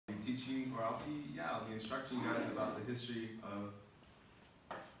I'll be instructing you guys about the history of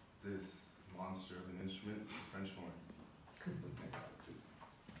this monster of an instrument, the French horn. Next slide, please.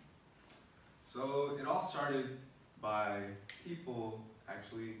 So it all started by people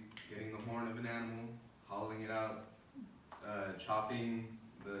actually getting the horn of an animal, hollowing it out, chopping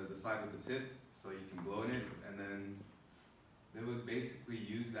the side with the tip so you can blow in it, and then they would basically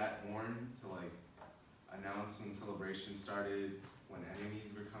use that horn to like announce when celebrations started, when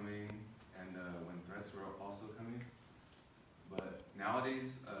enemies were coming, and when threats were also coming. But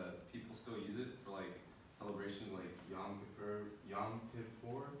nowadays, people still use it for like celebrations like Yom Kippur,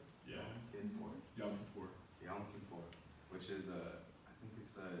 Yeah. Yom Kippur, which is I think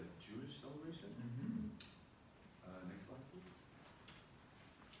it's a Jewish celebration. Next slide, please.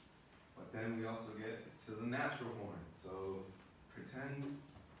 But then we also get to the natural horn. So pretend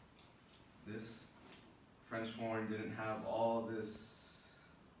this French horn didn't have all this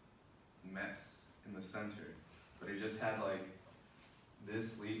mess in the center, but it just had like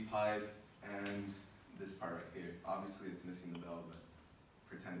this lead pipe and this part right here. Obviously it's missing the bell, but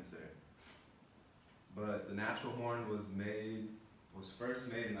pretend it's there. But the natural horn was first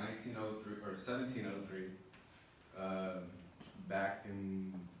made in 1903 or 1703, back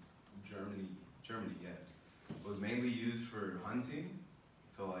in Germany, yeah. It was mainly used for hunting.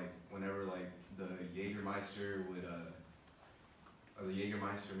 So like whenever like the Jägermeister would, the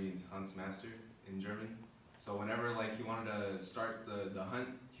Jägermeister means huntsmaster in German. So whenever like he wanted to start the hunt,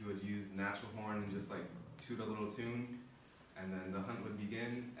 he would use the natural horn and just like toot a little tune, and then the hunt would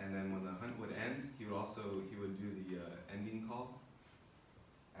begin. And then when the hunt would end, he would do the ending call.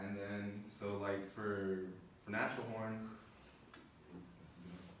 And then so like for natural horns,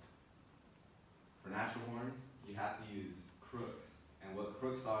 you have to use crooks. And what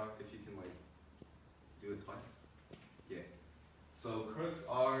crooks are, if you can like do it twice, yeah. So crooks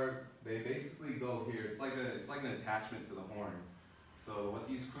they basically go here. It's like an attachment to the horn. So what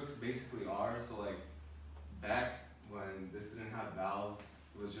these crooks basically are, so like back when this didn't have valves,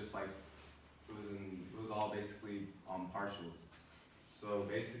 it was just like it was all basically partials. So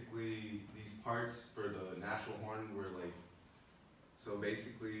basically these parts for the natural horn were like, so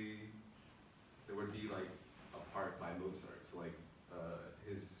basically there would be like a part by Mozart. So like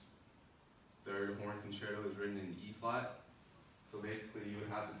his third horn concerto is written in E flat. So basically you would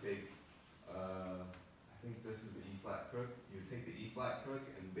have to take, I think this is the E flat crook. You would take the E flat crook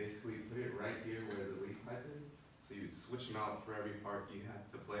and basically put it right here where the lead pipe is. So you would switch them out for every part you had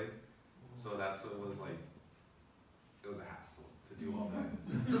to play. So that's what it was like. It was a hassle to do all that.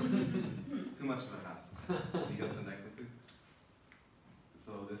 Too much of a hassle. Can you go to the next one, please?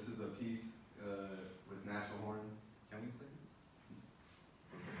 So this is a piece with natural horn. Can we play it?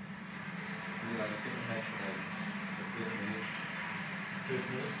 Can we like skip ahead to like the 5th minute? 5th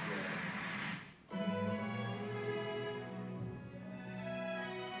minute? Yeah.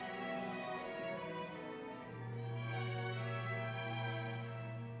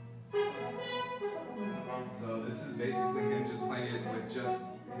 So this is basically him just playing it with just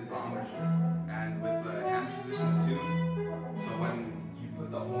his embouchure and with hand positions too. So when you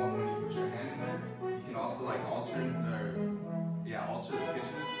put your hand in there, you can also like alter the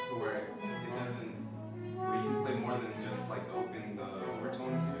pitches to where where you can play more than just like the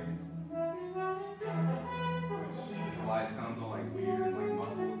overtone series, which is why it sounds all like weird and like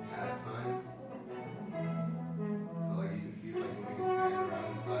muffled at times. So like you can see it's like moving his hand around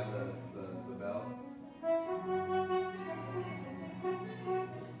inside the bell.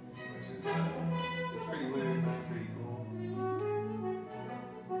 Which is, it's pretty weird, but it's pretty cool.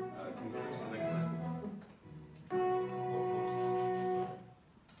 Can you switch to the next slide?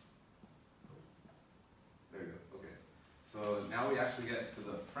 There you go, okay. So now we actually get to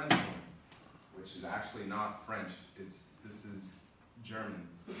the French one, which is actually not French. This is German.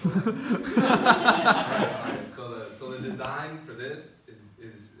 Alright, so the design for this is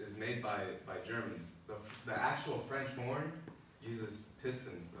made by Germans. The actual French horn uses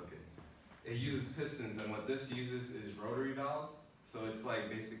pistons. Okay, it uses pistons, and what this uses is rotary valves. So it's like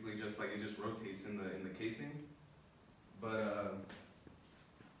basically just like it just rotates in the casing. But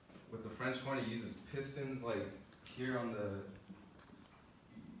with the French horn, it uses pistons like here on the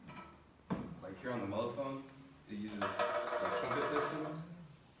mellophone. It uses trumpet pistons.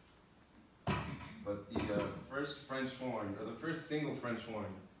 But the first French horn, or the first single French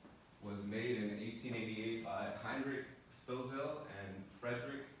horn, was made in 1888 by Heinrich Stozel and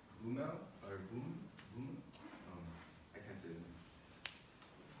Frederick Blumel, or Blum? I can't say the name.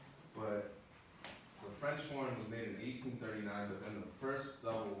 But the French horn was made in 1839, but then the first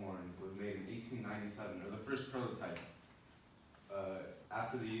double horn was made in 1897, or the first prototype.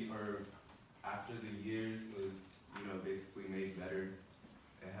 after the years it was, you know, basically made better.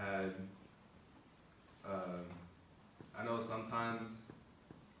 It had, I know sometimes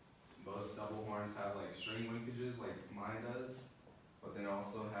most double horns have like string linkages like mine does, but then it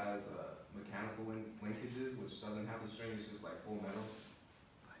also has mechanical linkages which doesn't have the string, it's just like full metal.